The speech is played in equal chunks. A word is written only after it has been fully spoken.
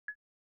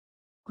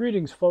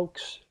Greetings,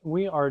 folks.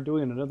 We are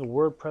doing another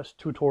WordPress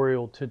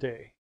tutorial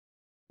today.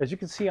 As you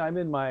can see, I'm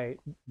in my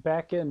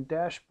backend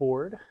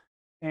dashboard,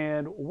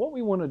 and what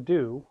we want to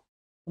do,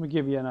 let me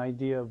give you an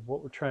idea of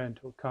what we're trying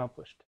to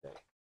accomplish today.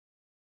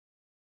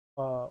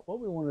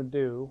 What we want to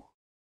do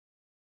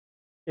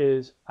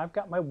is I've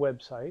got my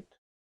website,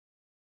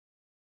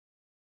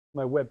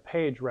 my web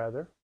page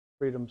rather,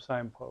 Freedom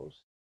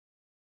Signpost,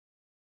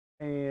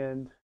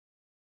 and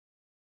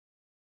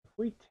if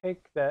we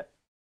take that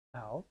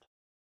out,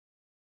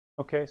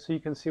 okay, so you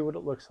can see what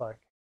it looks like.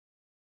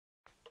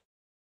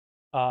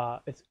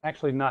 It's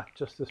actually not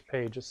just this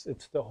page,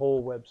 it's the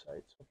whole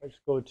website. So if I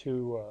just go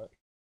to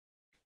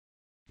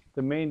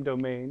the main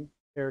domain,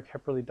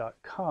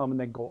 erichepperly.com, and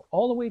then go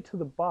all the way to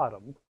the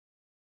bottom,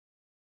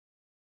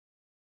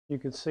 you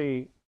can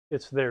see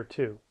it's there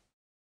too.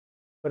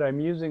 But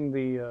I'm using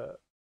the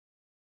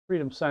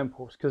Freedom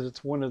Signpost because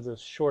it's one of the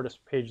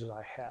shortest pages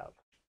I have.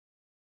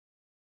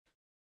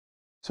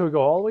 So we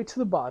go all the way to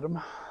the bottom,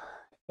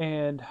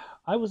 and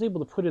I was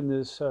able to put in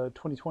this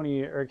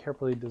 2020 Eric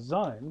Hepperly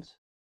Designs.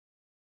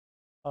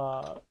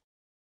 I'll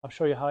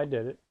show you how I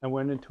did it. I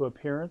went into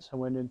Appearance, I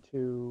went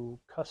into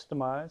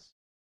Customize,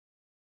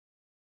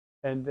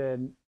 and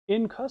then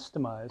in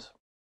Customize,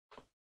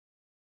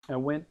 I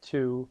went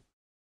to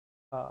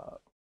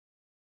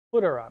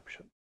Footer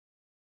option.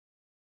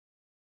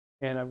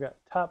 And I've got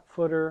top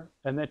footer,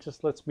 and that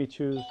just lets me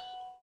choose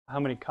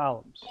how many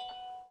columns.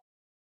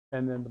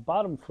 And then the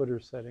bottom footer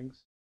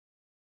settings,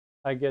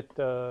 I get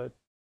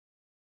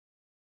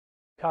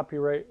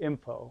copyright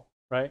info,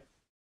 right?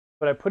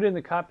 But I put in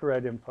the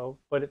copyright info,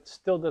 but it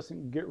still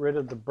doesn't get rid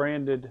of the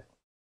branded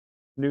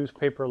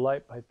newspaper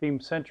Lite by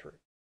ThemeCentury.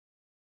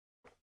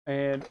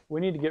 And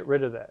we need to get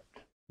rid of that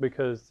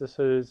because this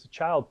is a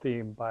child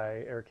theme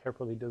by Eric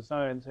Hepperly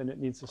Designs, and it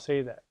needs to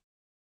say that.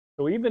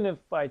 So even if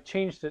I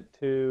changed it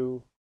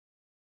to,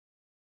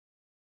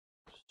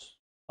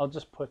 I'll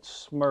just put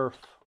Smurf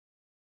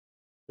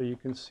so you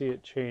can see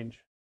it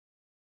change.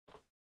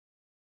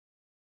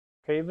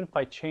 Okay, even if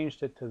I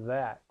changed it to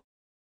that,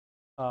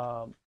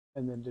 and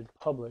then did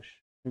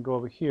publish, and go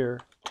over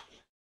here,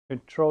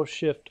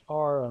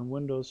 Control-Shift-R on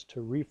Windows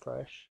to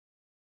refresh.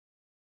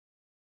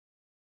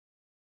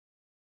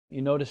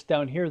 You notice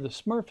down here the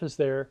Smurf is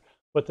there,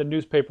 but the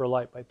newspaper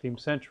Lite by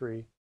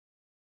ThemeCentury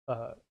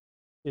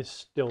is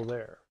still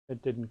there.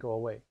 It didn't go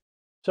away.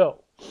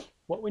 So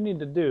what we need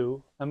to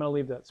do, I'm going to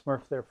leave that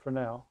Smurf there for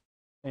now,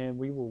 and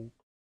we will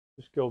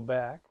just go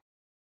back.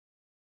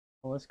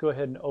 Well, let's go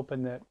ahead and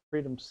open that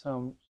Freedom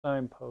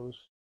Signpost.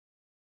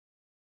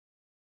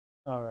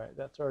 All right,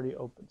 that's already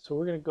open. So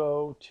we're going to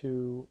go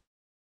to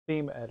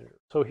Theme Editor.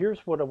 So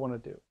here's what I want to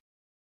do.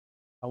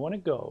 I want to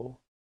go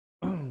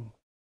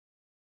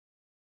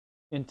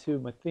into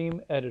my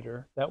theme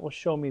editor. That will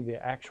show me the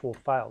actual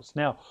files.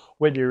 Now,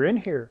 when you're in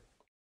here,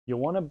 you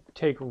want to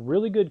take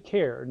really good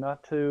care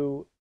not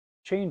to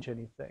change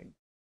anything,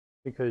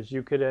 because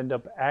you could end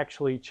up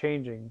actually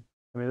changing.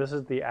 I mean, this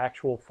is the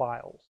actual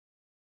files,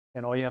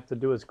 and all you have to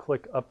do is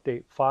click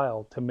Update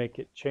File to make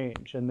it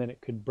change, and then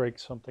it could break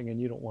something, and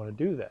you don't want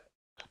to do that.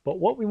 But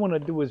what we want to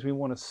do is we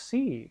want to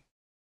see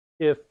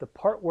if the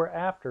part we're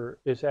after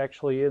is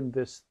actually in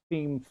this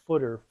theme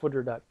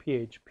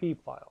footer.php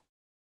file.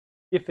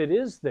 If it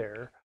is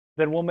there,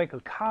 then we'll make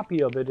a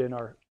copy of it in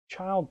our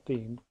child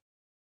theme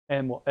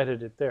and we'll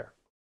edit it there.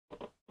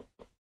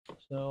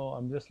 So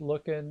I'm just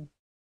looking,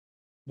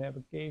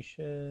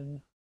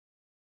 navigation.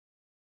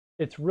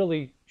 It's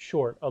really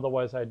short,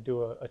 otherwise I'd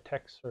do a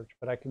text search,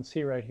 but I can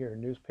see right here,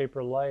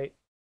 newspaper Lite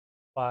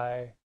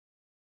by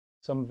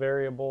some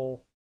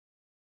variable,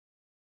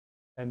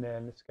 and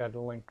then it's got a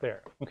link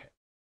there. Okay,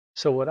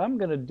 so what I'm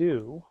going to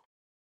do,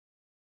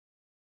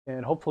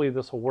 and hopefully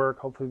this will work,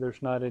 hopefully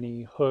there's not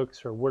any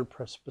hooks or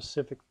WordPress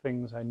specific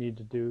things I need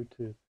to do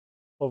to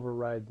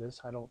override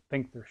this. I don't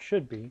think there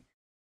should be.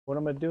 What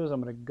I'm going to do is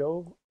I'm going to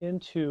go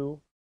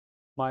into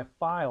my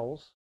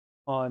files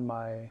on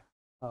my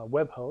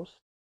web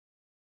host,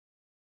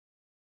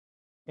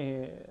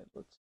 and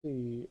let's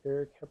see,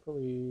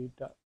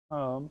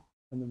 erichepperly.com,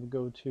 and then we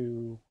go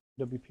to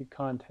WP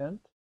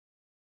Content,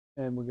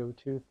 and we go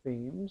to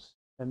Themes,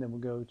 and then we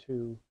go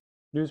to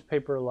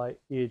Newspaper Lite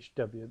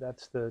EHW.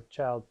 That's the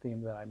child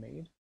theme that I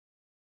made.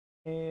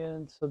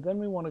 And so then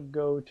we want to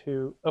go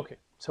to, okay,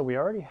 so we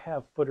already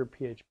have footer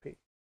PHP.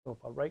 So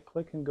if I right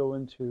click and go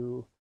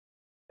into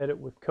Edit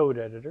with Code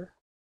Editor,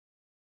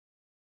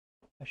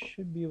 I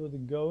should be able to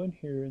go in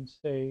here and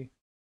say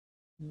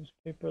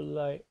Newspaper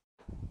Lite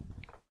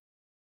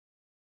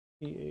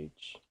EHW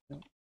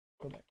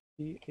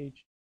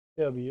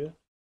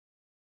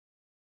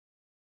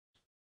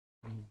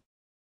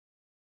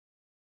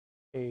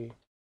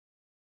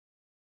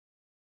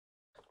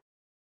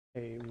a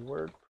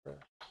WordPress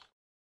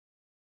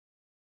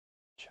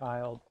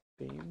child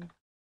theme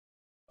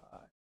by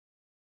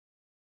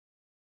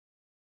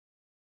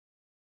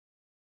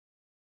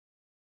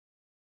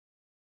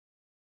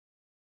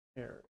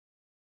Eric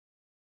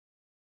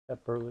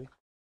Hepperly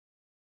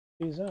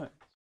Designs.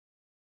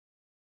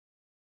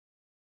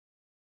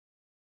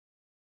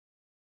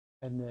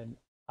 And then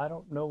I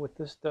don't know what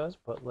this does,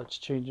 but let's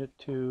change it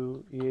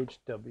to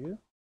EHW.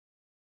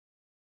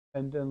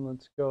 And then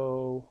let's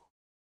go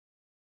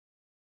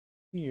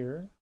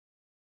here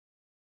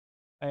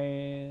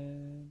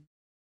and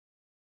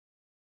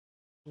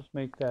just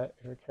make that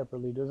Eric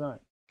Hepperly design.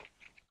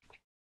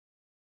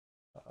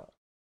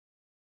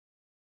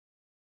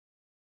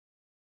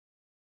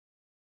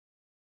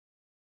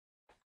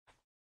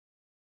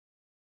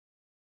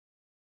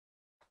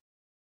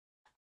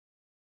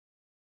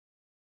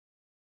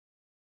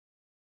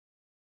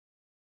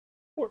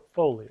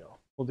 Portfolio.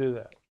 We'll do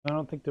that. I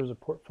don't think there's a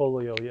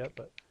portfolio yet,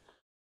 but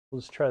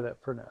let's try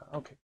that for now.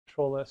 Okay,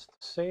 Control S to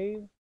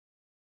save,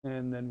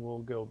 and then we'll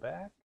go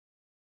back.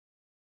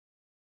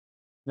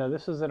 Now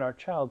this is in our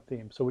child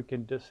theme, so we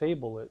can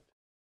disable it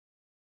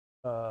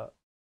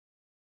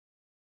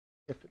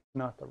if it's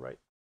not the right.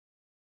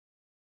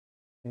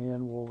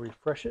 And we'll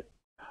refresh it.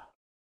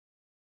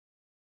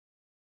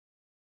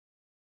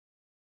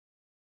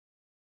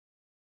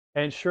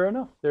 And sure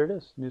enough, there it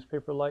is.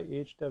 Newspaper Lite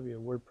EHW,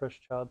 WordPress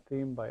child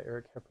theme by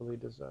Eric Hepperly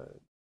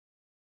Design.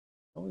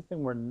 The only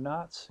thing we're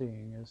not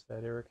seeing is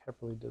that Eric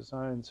Hepperly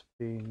Designs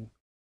being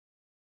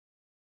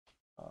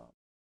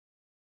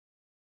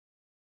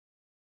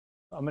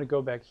I'm going to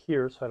go back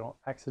here so I don't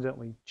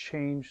accidentally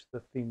change the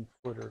theme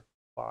footer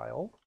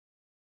file.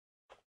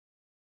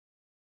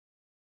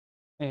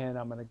 And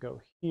I'm going to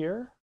go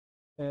here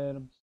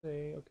and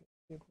say, okay,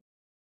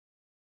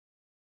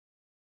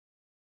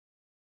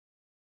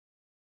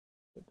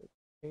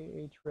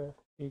 ahref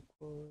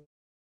equals,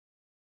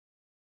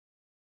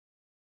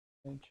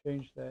 and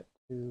change that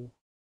to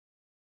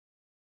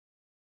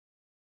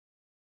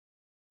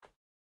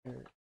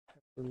Eric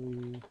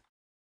Hepperly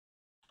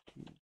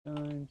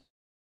Designs.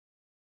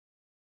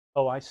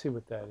 Oh, I see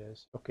what that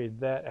is. Okay,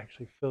 that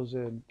actually fills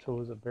in so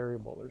as a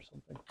variable or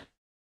something.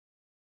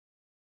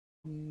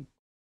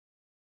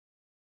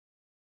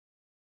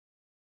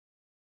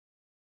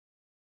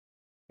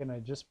 Can I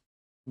just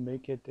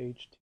make it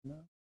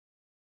HTML?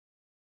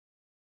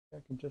 I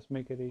can just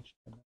make it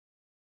HTML.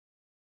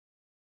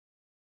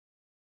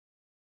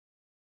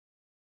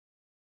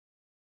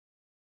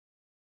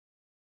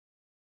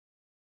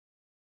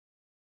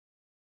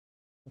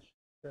 Let's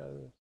try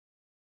this.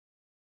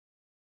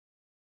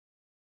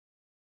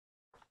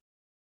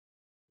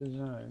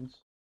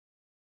 Designs.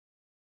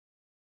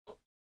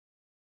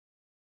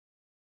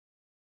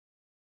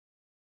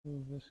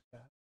 Move this guy.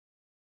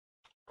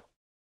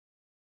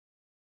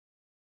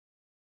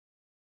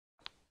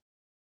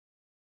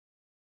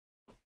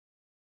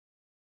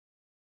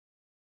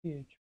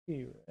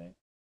 PHP, right?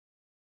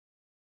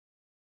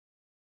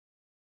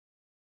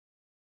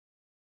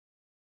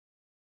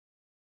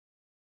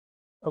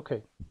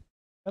 Okay,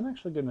 I'm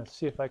actually going to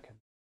see if I can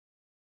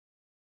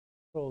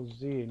Control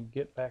Z and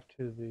get back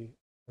to the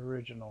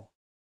original.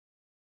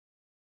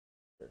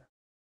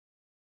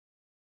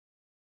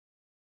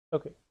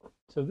 Okay,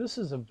 so this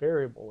is a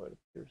variable, it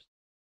appears.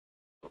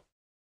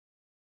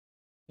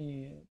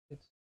 And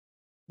it's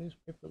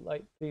newspaper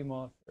Lite theme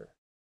author.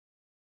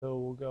 So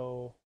we'll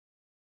go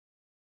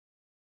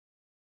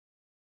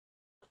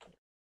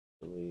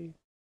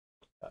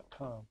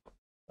 .com.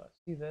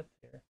 See that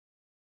there.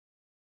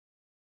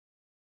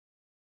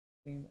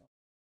 Theme,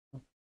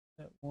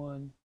 that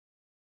one,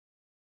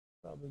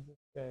 probably this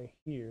guy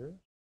here.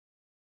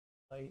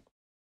 Lite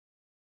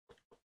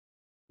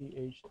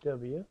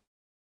EHW.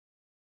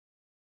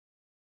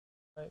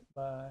 Right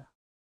by.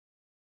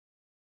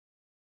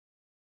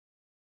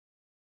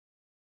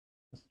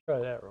 Let's try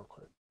that real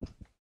quick.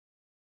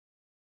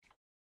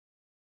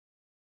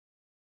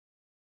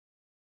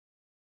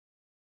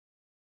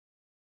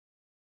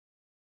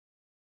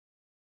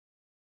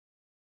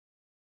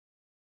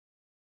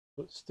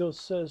 So it still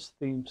says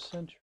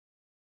ThemeCentury,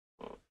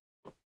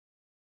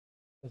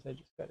 because I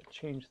just got to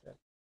change that.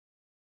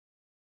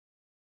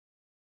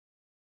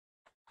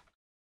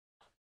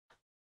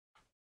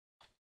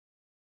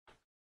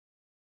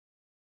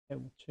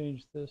 And we'll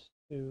change this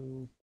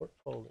to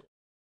portfolio.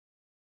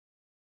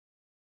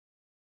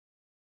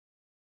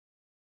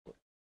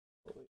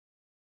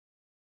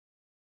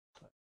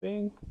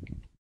 Bing.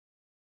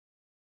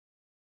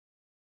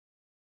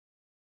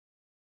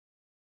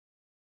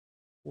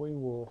 We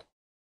will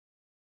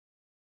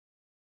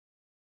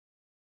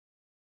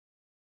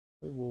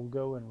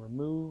go and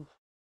remove.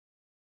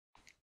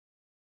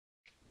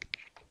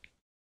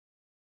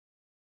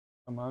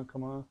 Come on,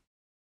 come on.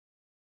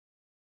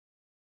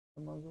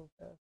 Come on, go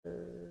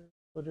faster.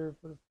 Footer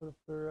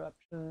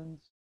options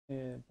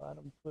and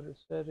bottom footer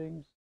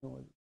settings.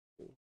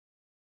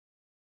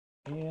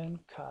 And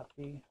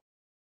copy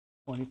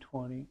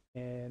 2020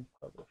 and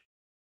publish.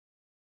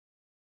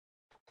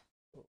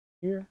 Go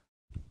here.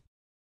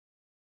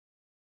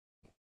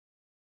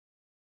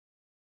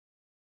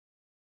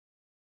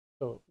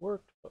 So it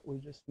worked, but we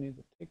just need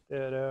to take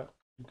that out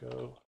and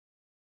go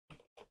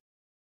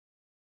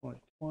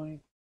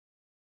 2020,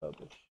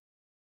 publish.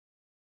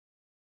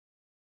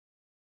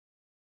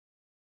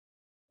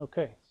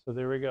 Okay, so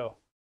there we go.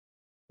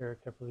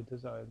 Eric Hepperly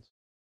Designs.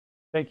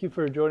 Thank you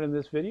for joining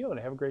this video and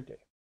have a great day.